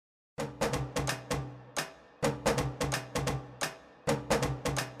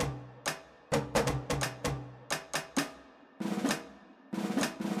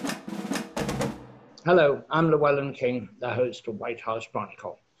Hello, I'm Llewellyn King, the host of White House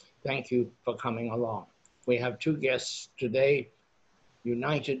Chronicle. Thank you for coming along. We have two guests today,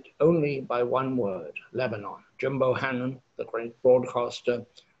 united only by one word, Lebanon. Jim Bohannon, the great broadcaster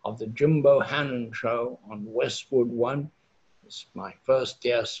of the Jim Bohannon Show on Westwood One, is my first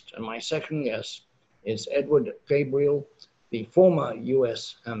guest, and my second guest is Edward Gabriel, the former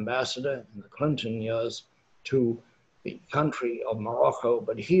U.S. ambassador in the Clinton years to the country of Morocco,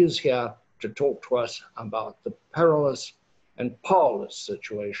 but he is here to talk to us about the perilous and powerless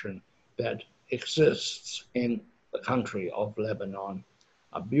situation that exists in the country of Lebanon,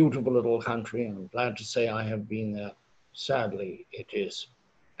 a beautiful little country, and I'm glad to say I have been there. Sadly, it is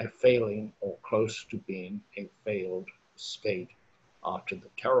a failing or close to being a failed state after the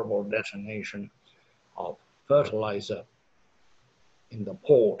terrible detonation of fertilizer in the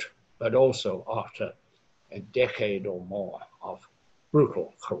port, but also after a decade or more of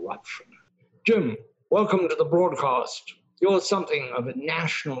brutal corruption. Jim, welcome to the broadcast. You're something of a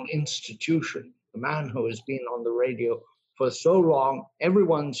national institution, a man who has been on the radio for so long.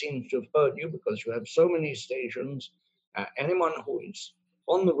 Everyone seems to have heard you because you have so many stations. Anyone who is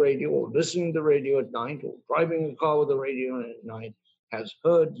on the radio or listening to the radio at night or driving a car with the radio at night has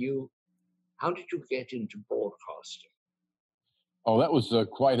heard you. How did you get into broadcasting? Oh, that was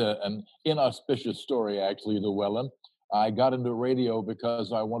quite an inauspicious story, actually, Llewellyn. I got into radio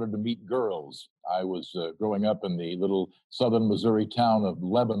because I wanted to meet girls. I was growing up in the little southern Missouri town of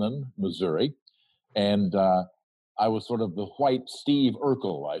Lebanon, Missouri, and I was sort of the white Steve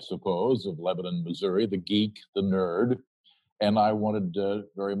Urkel, I suppose, of Lebanon, Missouri, the geek, the nerd, and I wanted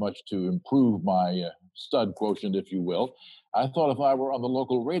very much to improve my stud quotient, if you will. I thought if I were on the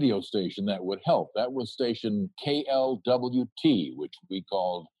local radio station, that would help. That was station KLWT, which we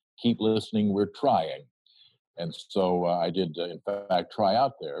called Keep Listening, We're Trying. And so I did, in fact, try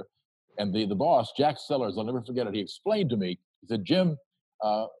out there. And the boss, Jack Sellers, I'll never forget it, he explained to me, he said, Jim,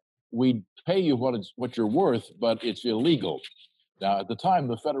 we pay you what you're worth, but it's illegal. Now, at the time,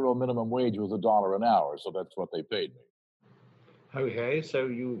 the federal minimum wage was $1 an hour, so that's what they paid me. Okay, so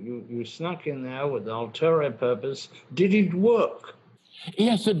you snuck in there with an ulterior purpose. Did it work?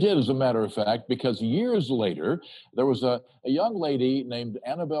 Yes, it did, as a matter of fact, because years later, there was a young lady named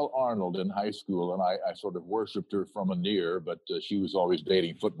Annabelle Arnold in high school, and I sort of worshiped her from a near, but she was always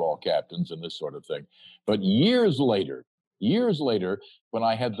dating football captains and this sort of thing. But years later, when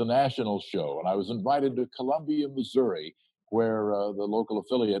I had the national show, and I was invited to Columbia, Missouri, where the local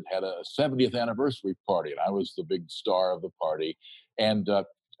affiliate had a 70th anniversary party, and I was the big star of the party. And at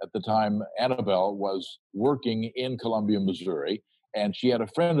the time, Annabelle was working in Columbia, Missouri, and she had a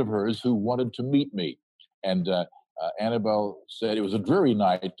friend of hers who wanted to meet me. And Annabelle said it was a dreary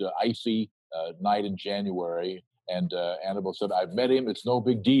night, icy night in January. And Annabelle said, I've met him. It's no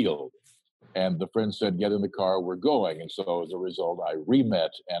big deal. And the friend said, get in the car. We're going. And so as a result, I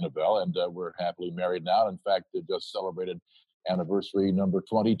re-met Annabelle, and we're happily married now. In fact, they just celebrated anniversary number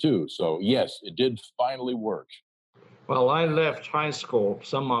 22. So yes, it did finally work. Well, I left high school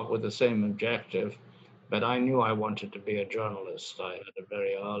somewhat with the same objective, but I knew I wanted to be a journalist. I had a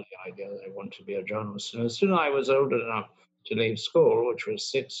very early idea that I wanted to be a journalist. And as soon as I was old enough to leave school, which was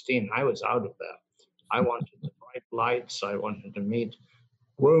 16, I was out of there. I wanted the bright lights. I wanted to meet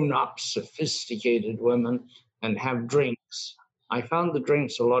grown-up, sophisticated women and have drinks. I found the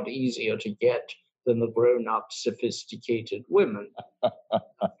drinks a lot easier to get than the grown-up, sophisticated women,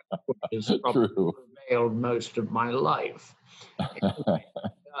 which is probably prevailed most of my life. Anyway,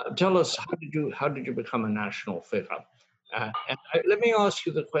 tell us, how did you become a national figure? Let me ask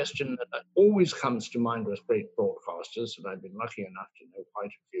you the question that always comes to mind with great broadcasters, and I've been lucky enough to know quite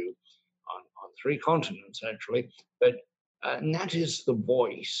a few on 3 continents, actually. But and that is the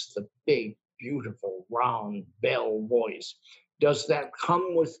voice, the big, beautiful, round bell voice. Does that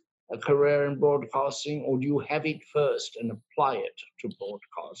come with a career in broadcasting, or do you have it first and apply it to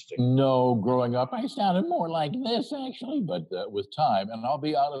broadcasting? No, growing up, I sounded more like this actually, but with time, and I'll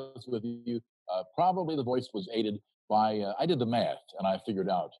be honest with you, probably the voice was aided by, I did the math and I figured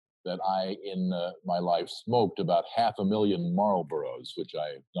out that I, in my life, smoked about 500,000 Marlboros, which I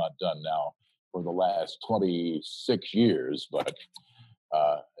have not done now for the last 26 years, but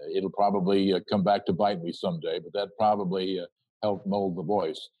it'll probably come back to bite me someday, but that probably helped mold the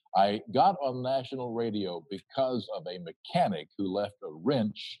voice. I got on national radio because of a mechanic who left a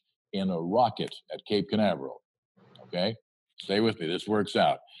wrench in a rocket at Cape Canaveral. Okay, stay with me. This works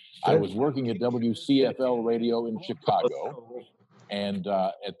out. I was working at WCFL radio in Chicago, and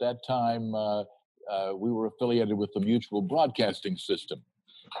at that time we were affiliated with the Mutual Broadcasting System.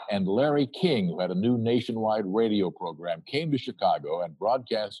 And Larry King, who had a new nationwide radio program, came to Chicago and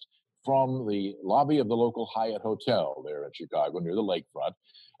broadcast from the lobby of the local Hyatt Hotel there in Chicago near the lakefront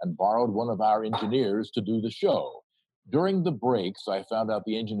and borrowed one of our engineers to do the show. During the breaks, I found out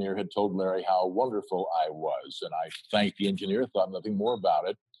the engineer had told Larry how wonderful I was, and I thanked the engineer, thought nothing more about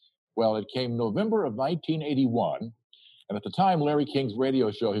it. Well, it came November of 1981, and at the time, Larry King's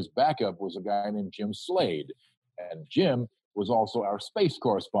radio show, his backup was a guy named Jim Slade, and Jim was also our space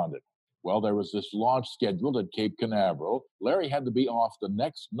correspondent. Well, there was this launch scheduled at Cape Canaveral. Larry had to be off the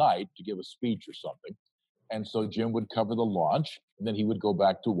next night to give a speech or something. And so Jim would cover the launch, and then he would go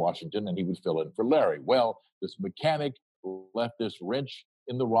back to Washington and he would fill in for Larry. Well, this mechanic left this wrench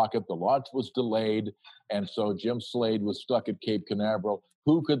in the rocket. The launch was delayed. And so Jim Slade was stuck at Cape Canaveral.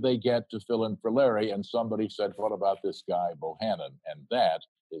 Who could they get to fill in for Larry? And somebody said, what about this guy, Bohannon? And that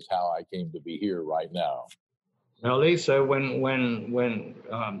is how I came to be here right now. Now, Lisa, when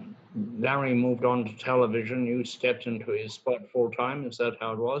Larry moved on to television, you stepped into his spot full time. Is that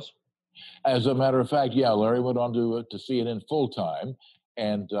how it was? As a matter of fact, yeah, Larry went on to CNN full time,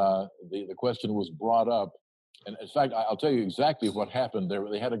 and the question was brought up. And in fact, I'll tell you exactly what happened there.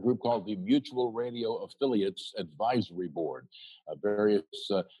 They had a group called the Mutual Radio Affiliates Advisory Board, various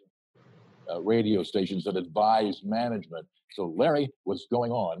radio stations that advise management. So Larry was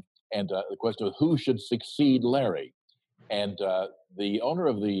going on, and the question was who should succeed Larry. And the owner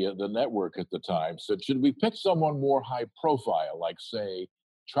of the network at the time said, should we pick someone more high profile, like, say,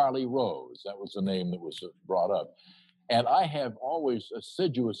 Charlie Rose? That was the name that was brought up. And I have always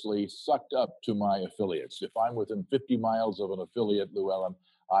assiduously sucked up to my affiliates. If I'm within 50 miles of an affiliate, Llewellyn,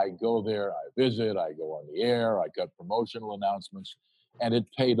 I go there, I visit, I go on the air, I cut promotional announcements, and it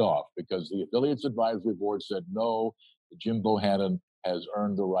paid off because the Affiliates Advisory Board said, no, Jim Bohannon has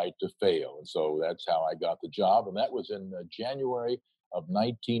earned the right to fail. And so that's how I got the job. And that was in January of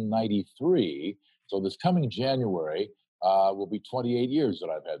 1993. So this coming January will be 28 years that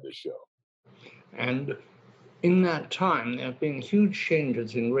I've had this show. And in that time, there have been huge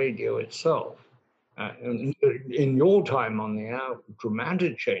changes in radio itself. In your time on the air,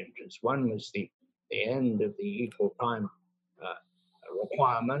 dramatic changes. One was the end of the equal time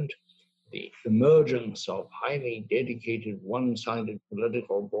requirement, the emergence of highly dedicated, one-sided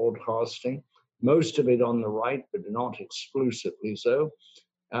political broadcasting, most of it on the right, but not exclusively so.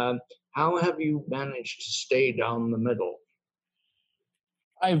 How have you managed to stay down the middle?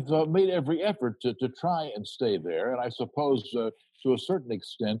 I've made every effort to try and stay there. And I suppose to a certain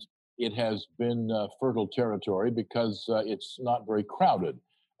extent, it has been fertile territory because it's not very crowded.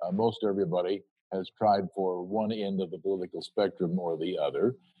 Most everybody has tried for one end of the political spectrum or the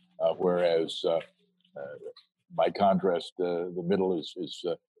other, whereas by contrast, the middle is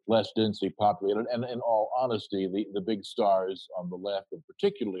less densely populated. And in all honesty, the big stars on the left and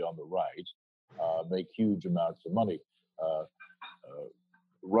particularly on the right make huge amounts of money.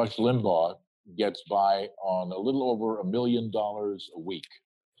 Rush Limbaugh gets by on a little over $1 million a week.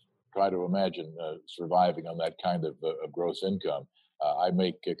 Try to imagine surviving on that kind of gross income. I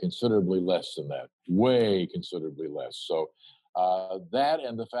make considerably less than that, way considerably less. So that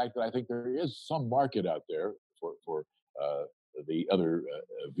and the fact that I think there is some market out there for the other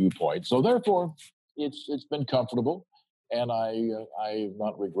viewpoint. So therefore, it's been comfortable, and I've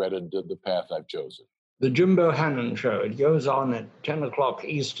not regretted the path I've chosen. The Jim Bohannon Show, it goes on at 10 o'clock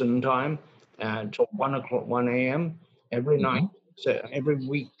Eastern time until 1 a.m. every night, so every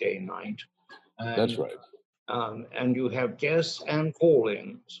weekday night. And, that's right. And you have guests and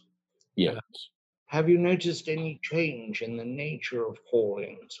call-ins. Yes. Have you noticed any change in the nature of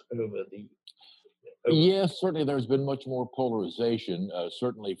call-ins over the... Yes, certainly there's been much more polarization.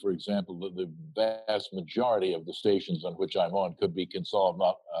 Certainly, for example, the vast majority of the stations on which I'm on could be solved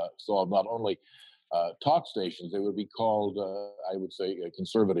not only talk stations, they would be called, I would say,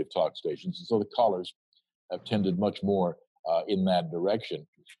 conservative talk stations. And so the callers have tended much more in that direction.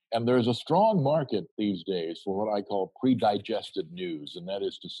 And there's a strong market these days for what I call pre-digested news. And that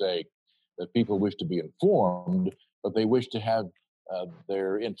is to say that people wish to be informed, but they wish to have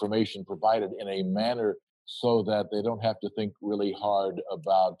their information provided in a manner so that they don't have to think really hard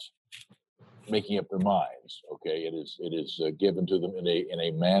about making up their minds. Okay, it is given to them in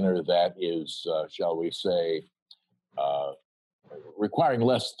a manner that is, shall we say, requiring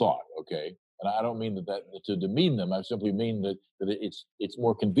less thought. Okay, and I don't mean that to demean them. I simply mean that it's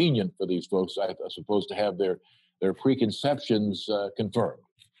more convenient for these folks, I suppose, to have their preconceptions confirmed.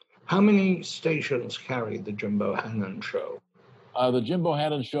 How many stations carry the Jim Bohannon Show? The Jim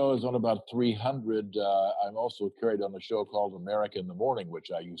Bohannon Show is on about 300. I'm also carried on a show called America in the Morning, which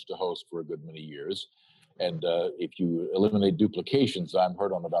I used to host for a good many years. And if you eliminate duplications, I'm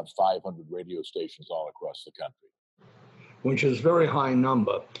heard on about 500 radio stations all across the country. Which is a very high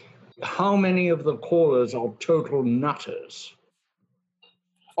number. How many of the callers are total nutters?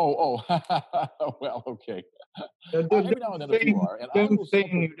 Oh, well, okay. Don't Every now and then a few are, and I will feign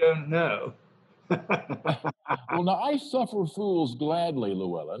suffer. you don't know. Well, now I suffer fools gladly,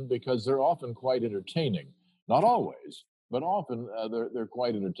 Llewellyn, because they're often quite entertaining. Not always, but often they're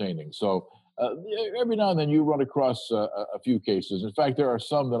quite entertaining. So every now and then you run across a few cases. In fact, there are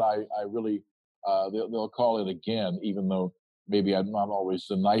some that I really they'll call in again, even though maybe I'm not always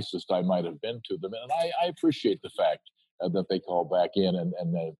the nicest I might have been to them, and I appreciate the fact that they call back in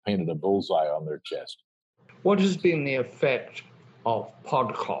and painted a bullseye on their chest. What has been the effect of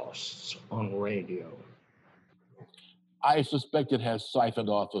podcasts on radio? I suspect it has siphoned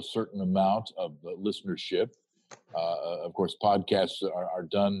off a certain amount of the listenership. Of course, podcasts are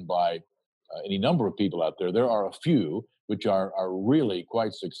done by any number of people out there. There are a few which are really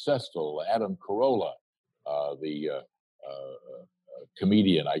quite successful. Adam Carolla, the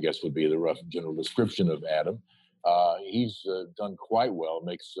comedian, I guess would be the rough general description of Adam. He's done quite well,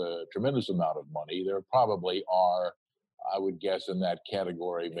 makes a tremendous amount of money. There probably are, I would guess, in that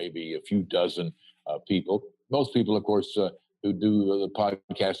category, maybe a few dozen people. Most people, of course, who do the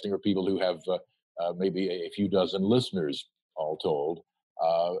podcasting are people who have maybe a few dozen listeners, all told,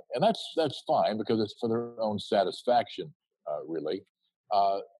 and that's fine because it's for their own satisfaction, really.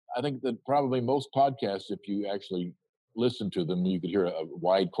 I think that probably most podcasts, if you actually listen to them, you could hear a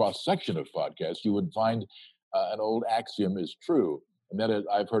wide cross section of podcasts. You would find an old axiom is true, and that is,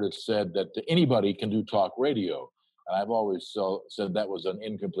 I've heard it said that anybody can do talk radio. And I've always said that was an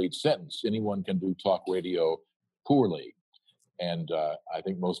incomplete sentence. Anyone can do talk radio poorly. And I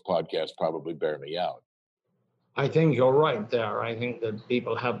think most podcasts probably bear me out. I think you're right there. I think that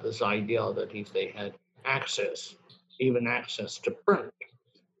people have this idea that if they had access, even access to print,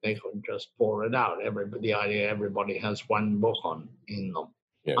 they could just pour it out. The idea everybody has one book in them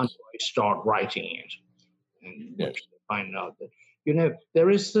Yes. until they start writing it, and Yes. which they find out that there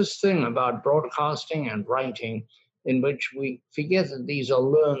is this thing about broadcasting and writing in which we forget that these are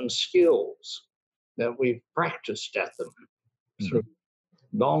learned skills that we've practiced at them through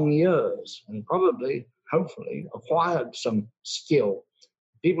long years and probably, hopefully, acquired some skill.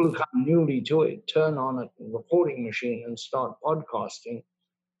 People who come newly to it, turn on a recording machine and start podcasting,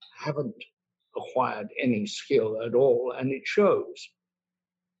 haven't acquired any skill at all, and it shows.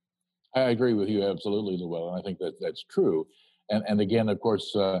 I agree with you absolutely, Llewellyn. I think that's true. And again, of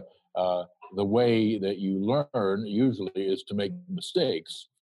course, the way that you learn usually is to make mistakes.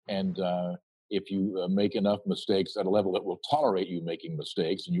 And if you make enough mistakes at a level that will tolerate you making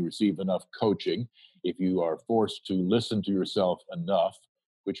mistakes and you receive enough coaching, if you are forced to listen to yourself enough,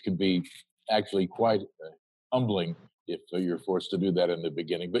 which can be actually quite humbling if you're forced to do that in the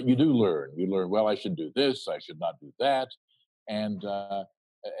beginning, but you do learn. You learn, well, I should do this, I should not do that. And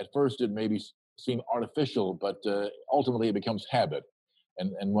at first it maybe seem artificial, but ultimately it becomes habit.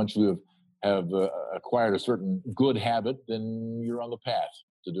 And once you have acquired a certain good habit, then you're on the path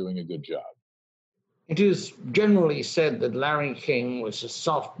to doing a good job. It is generally said that Larry King was a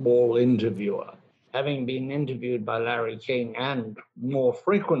softball interviewer. Having been interviewed by Larry King and more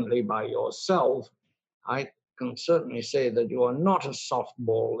frequently by yourself, I can certainly say that you are not a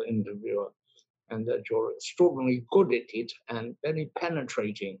softball interviewer and that you're extraordinarily good at it and very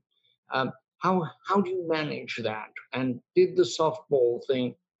penetrating. How do you manage that? And did the softball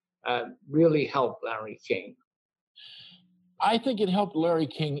thing really help Larry King? I think it helped Larry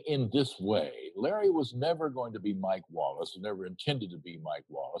King in this way. Larry was never going to be Mike Wallace, never intended to be Mike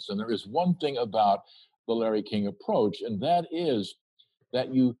Wallace. And there is one thing about the Larry King approach, and that is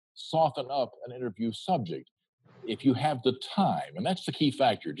that you soften up an interview subject if you have the time. And that's the key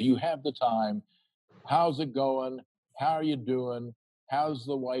factor. Do you have the time? How's it going? How are you doing? How's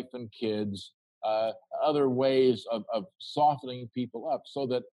the wife and kids? Other ways of softening people up so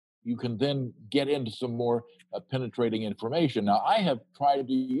that you can then get into some more penetrating information. Now, I have tried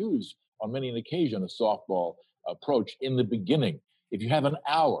to use on many an occasion a softball approach in the beginning. If you have an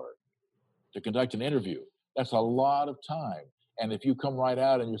hour to conduct an interview, that's a lot of time. And if you come right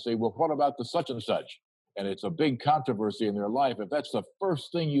out and you say, well, what about the such and such? And it's a big controversy in their life. If that's the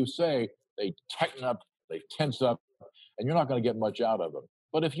first thing you say, they tighten up, they tense up, and you're not going to get much out of them.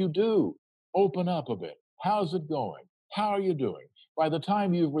 But if you do, open up a bit. How's it going? How are you doing? By the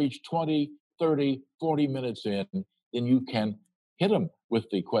time you've reached 20, 30, 40 minutes in, then you can hit them with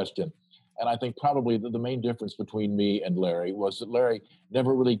the question. And I think probably the main difference between me and Larry was that Larry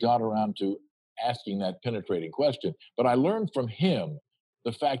never really got around to asking that penetrating question. But I learned from him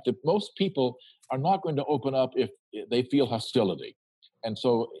the fact that most people are not going to open up if they feel hostility. And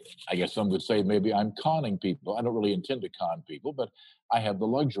so I guess some would say maybe I'm conning people. I don't really intend to con people, but I have the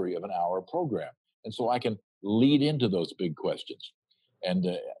luxury of an hour program. And so I can lead into those big questions. And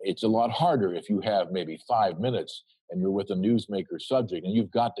it's a lot harder if you have maybe 5 minutes and you're with a newsmaker subject and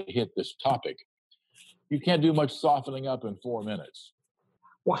you've got to hit this topic. You can't do much softening up in 4 minutes.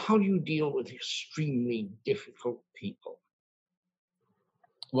 Well, how do you deal with extremely difficult people?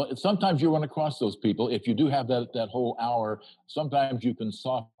 Well, sometimes you run across those people. If you do have that whole hour, sometimes you can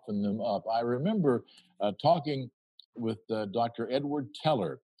soften them up. I remember talking with Dr. Edward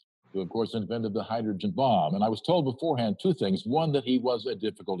Teller, who, of course, invented the hydrogen bomb. And I was told beforehand two things. One, that he was a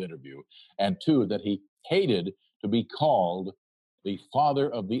difficult interview, and two, that he hated to be called the father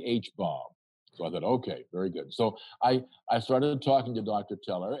of the H bomb. So I thought, okay, very good. So I started talking to Dr.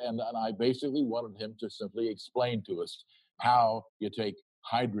 Teller, and I basically wanted him to simply explain to us how you take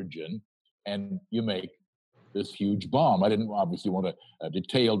hydrogen and you make this huge bomb. I didn't obviously want a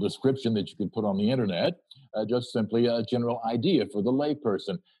detailed description that you could put on the internet, just simply a general idea for the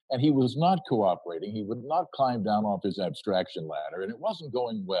layperson. And he was not cooperating. He would not climb down off his abstraction ladder, and it wasn't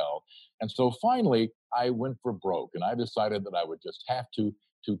going well. And so finally, I went for broke, and I decided that I would just have to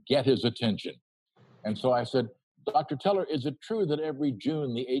get his attention. And so I said, Dr. Teller, is it true that every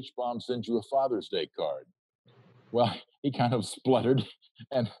June the H-bomb sends you a Father's Day card? Well, he kind of spluttered,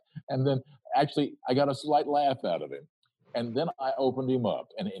 and then actually I got a slight laugh out of him. And then I opened him up,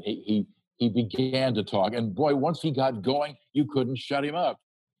 and he began to talk. And boy, once he got going, you couldn't shut him up.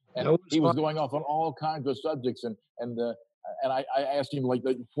 And he was going off on all kinds of subjects. And I asked him, like,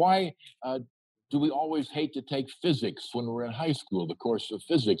 why do we always hate to take physics when we're in high school, the course of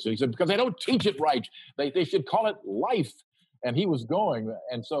physics? And he said, because they don't teach it right. They should call it life. And he was going.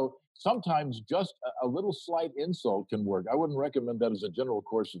 And so sometimes just a little slight insult can work. I wouldn't recommend that as a general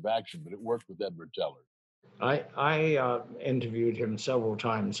course of action, but it worked with Edward Teller. I interviewed him several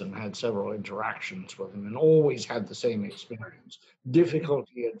times and had several interactions with him, and always had the same experience.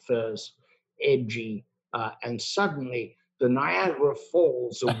 Difficulty at first, edgy, and suddenly the Niagara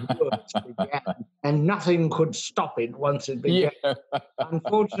Falls of words began, and nothing could stop it once it began. Yeah.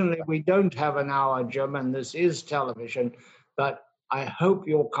 Unfortunately, we don't have an hour, Jim, and this is television, but I hope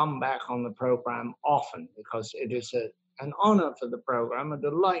you'll come back on the program often, because it is an honor for the program, a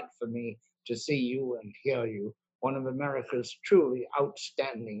delight for me to see you and hear you, one of America's truly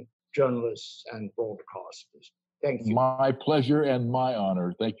outstanding journalists and broadcasters. Thank you. My pleasure and my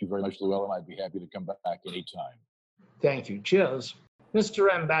honor. Thank you very much, Llewellyn. I'd be happy to come back anytime. Thank you. Cheers.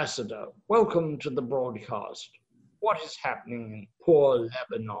 Mr. Ambassador, welcome to the broadcast. What is happening in poor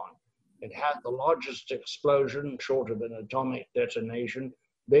Lebanon? It had the largest explosion, short of an atomic detonation,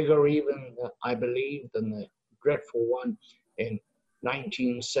 bigger even, I believe, than the dreadful one in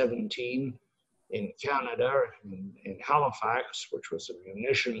 1917 in Canada, in Halifax, which was a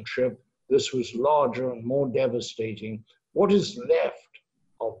munition ship. This was larger and more devastating. What is left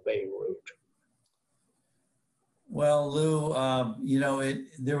of Beirut? Well, Lou,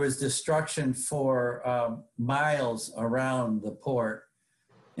 there was destruction for miles around the port.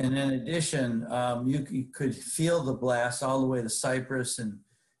 And in addition, you could feel the blast all the way to Cyprus and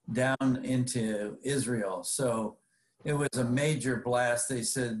down into Israel. So it was a major blast. They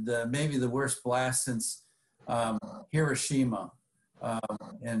said maybe the worst blast since Hiroshima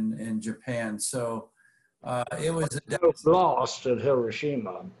in Japan. So it was a blast at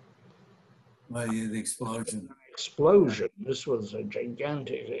Hiroshima. Well, the explosion. Explosion. This was a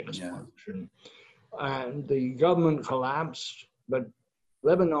gigantic explosion. Yeah. And the government collapsed, but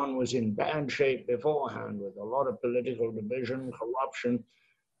Lebanon was in bad shape beforehand with a lot of political division, corruption.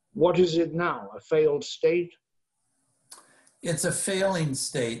 What is it now? A failed state? It's a failing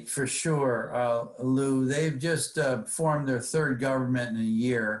state for sure, Lou. They've just formed their third government in a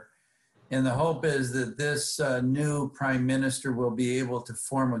year. And the hope is that this new prime minister will be able to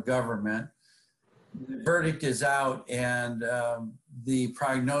form a government. The verdict is out, and the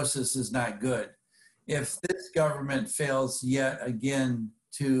prognosis is not good. If this government fails yet again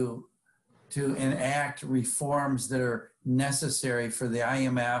to enact reforms that are necessary for the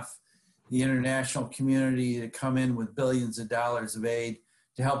IMF, the international community to come in with billions of dollars of aid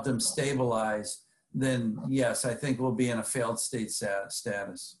to help them stabilize, then yes, I think we'll be in a failed state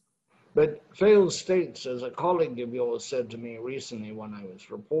status. But failed states, as a colleague of yours said to me recently when I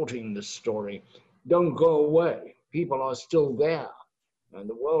was reporting this story, don't go away. People are still there. And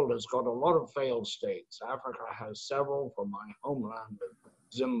the world has got a lot of failed states. Africa has several, from my homeland of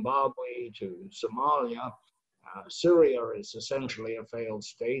Zimbabwe to Somalia. Syria is essentially a failed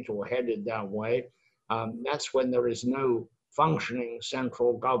state, or headed that way. That's when there is no functioning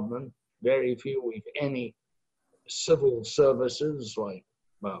central government, very few, if any, civil services like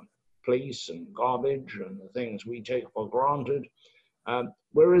police and garbage and the things we take for granted.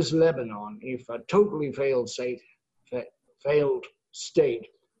 Where is Lebanon if a totally failed state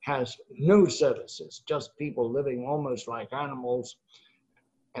has no services, just people living almost like animals,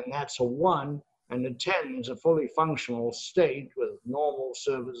 and that's a 1, and a 10 is a fully functional state with normal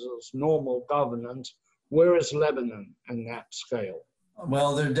services, normal governance? Where is Lebanon in that scale?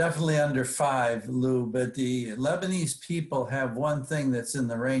 Well, they're definitely under 5, Lou, but the Lebanese people have one thing that's in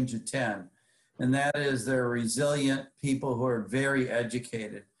the range of 10, and that is they're resilient people who are very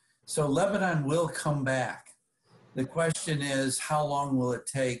educated. So Lebanon will come back. The question is, how long will it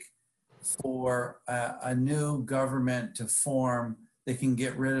take for a new government to form that can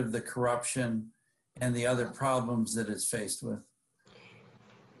get rid of the corruption and the other problems that it's faced with?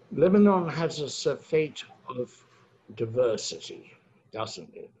 Lebanon has a fate of diversity, doesn't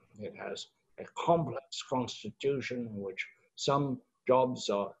it? It has a complex constitution in which some jobs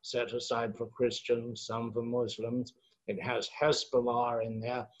are set aside for Christians, some for Muslims. It has Hezbollah in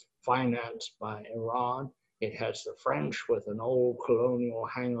there, financed by Iran. It has the French with an old colonial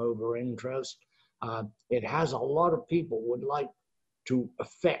hangover interest. It has a lot of people who would like to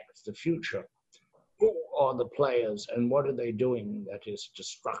affect the future. Who are the players and what are they doing that is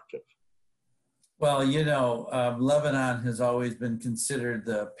destructive? Well, you know, Lebanon has always been considered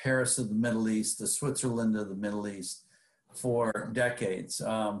the Paris of the Middle East, the Switzerland of the Middle East for decades,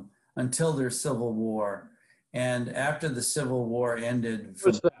 until their civil war. And after the Civil War ended,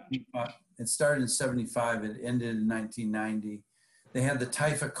 it started in 75, it ended in 1990. They had the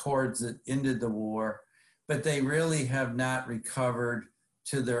Taif Accords that ended the war, but they really have not recovered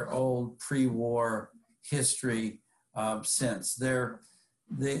to their old pre-war history since.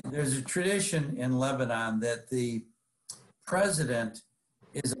 There's a tradition in Lebanon that the president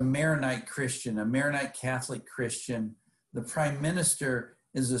is a Maronite Christian, a Maronite Catholic Christian. The prime minister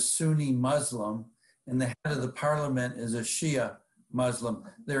is a Sunni Muslim, and the head of the parliament is a Shia Muslim.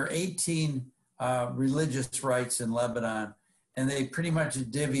 There are 18 religious rights in Lebanon, and they pretty much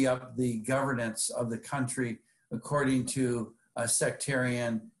divvy up the governance of the country according to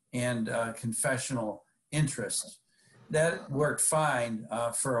sectarian and confessional interests. That worked fine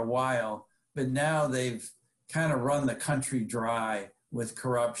for a while, but now they've kind of run the country dry with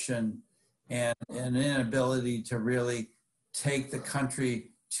corruption and an inability to really take the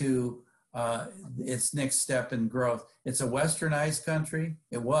country to its next step in growth. It's a westernized country.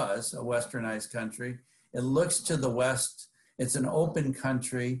 It was a westernized country. It looks to the West. It's an open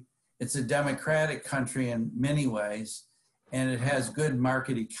country. It's a democratic country in many ways, and it has good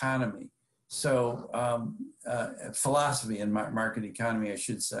market economy. So philosophy and market economy, I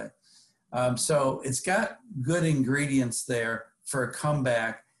should say. So it's got good ingredients there for a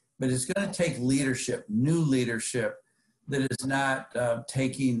comeback, but it's going to take leadership, new leadership that is not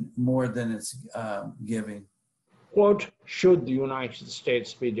taking more than it's giving. What should the United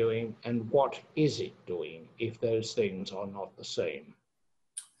States be doing, and what is it doing if those things are not the same?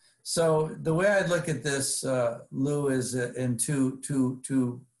 So the way I look at this, Lou, is in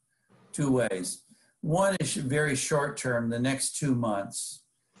two ways. One is very short term, the next 2 months.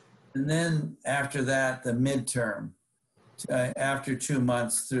 And then after that, the midterm, after 2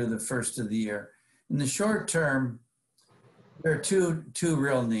 months through the first of the year. In the short term, there are two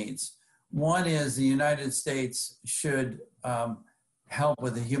real needs. One is the United States should help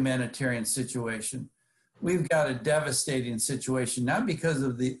with the humanitarian situation. We've got a devastating situation, not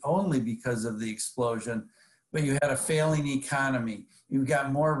only because of the explosion, but you had a failing economy. You've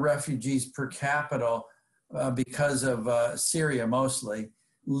got more refugees per capita because of Syria mostly,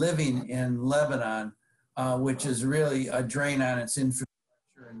 living in Lebanon, which is really a drain on its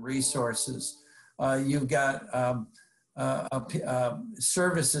infrastructure and resources. You've got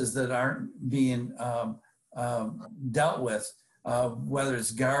services that aren't being dealt with, whether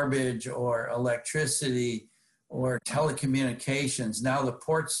it's garbage or electricity or telecommunications. Now the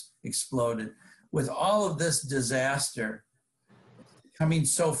ports exploded. With all of this disaster coming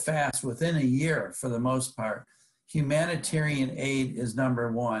so fast within a year for the most part, humanitarian aid is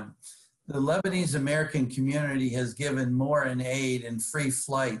number one. The Lebanese American community has given more in aid and free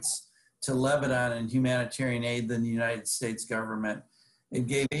flights to Lebanon and humanitarian aid than the United States government. It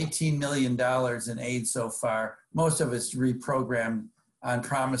gave $18 million in aid so far. Most of it's reprogrammed on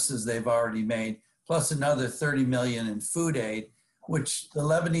promises they've already made, plus another $30 million in food aid, which the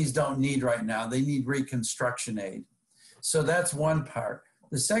Lebanese don't need right now. They need reconstruction aid. So that's one part.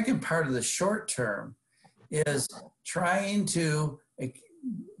 The second part of the short term is trying to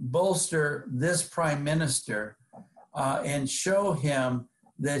bolster this prime minister and show him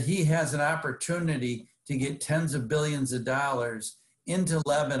that he has an opportunity to get tens of billions of dollars into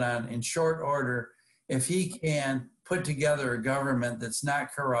Lebanon in short order if he can put together a government that's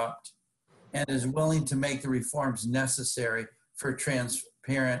not corrupt and is willing to make the reforms necessary for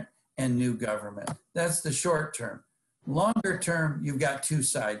transparent and new government. That's the short term. Longer term, you've got two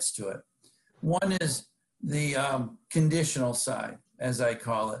sides to it. One is the conditional side, as I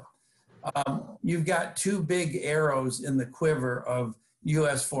call it. You've got two big arrows in the quiver of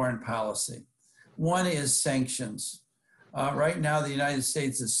U.S. foreign policy. One is sanctions. Right now, the United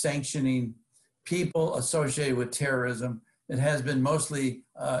States is sanctioning people associated with terrorism. It has been mostly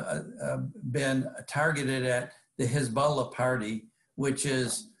been targeted at the Hezbollah party, which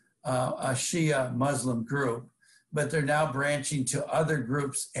is a Shia Muslim group, but they're now branching to other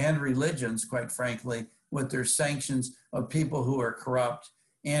groups and religions, quite frankly, with their sanctions of people who are corrupt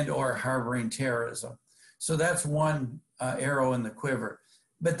and or harboring terrorism. So that's one arrow in the quiver.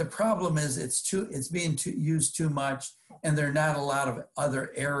 But the problem is it's being used too much, and there are not a lot of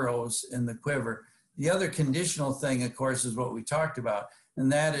other arrows in the quiver. The other conditional thing, of course, is what we talked about,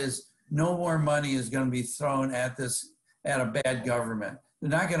 and that is no more money is going to be thrown at a bad government. They're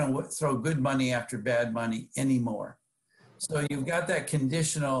not going to throw good money after bad money anymore. So you've got that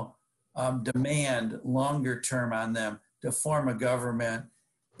conditional demand longer term on them to form a government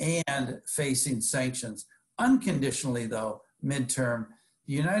and facing sanctions. Unconditionally, though, midterm,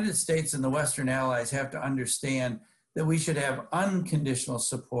 the United States and the Western allies have to understand that we should have unconditional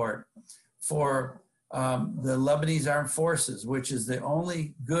support for the Lebanese Armed Forces, which is the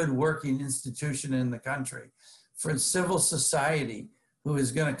only good working institution in the country, for civil society, who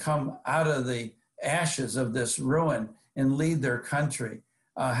is going to come out of the ashes of this ruin and lead their country,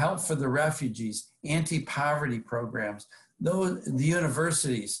 help for the refugees, anti-poverty programs, the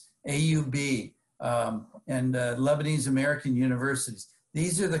universities, AUB, and Lebanese American universities.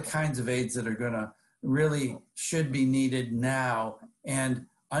 These are the kinds of aids that are going to really should be needed now and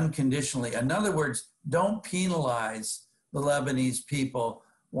unconditionally. In other words, don't penalize the Lebanese people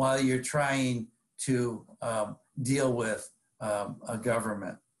while you're trying to deal with a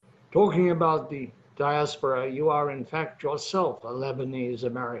government. Talking about the diaspora, you are in fact yourself a Lebanese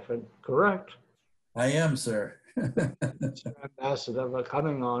American, correct? I am, sir. Mr. Ambassador, for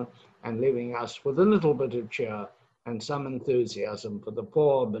coming on and leaving us with a little bit of cheer and some enthusiasm for the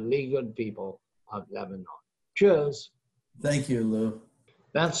poor, beleaguered people of Lebanon. Cheers. Thank you, Lou.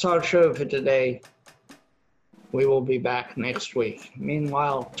 That's our show for today. We will be back next week.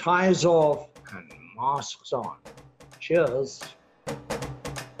 Meanwhile, ties off and masks on. Cheers.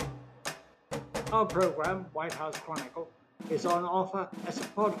 Our program, White House Chronicle, is on offer as a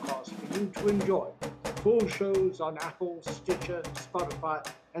podcast for you to enjoy. Full shows on Apple, Stitcher, Spotify,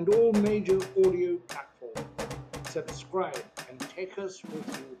 and all major audio platforms. Subscribe and take us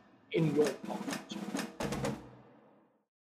with you in your pocket.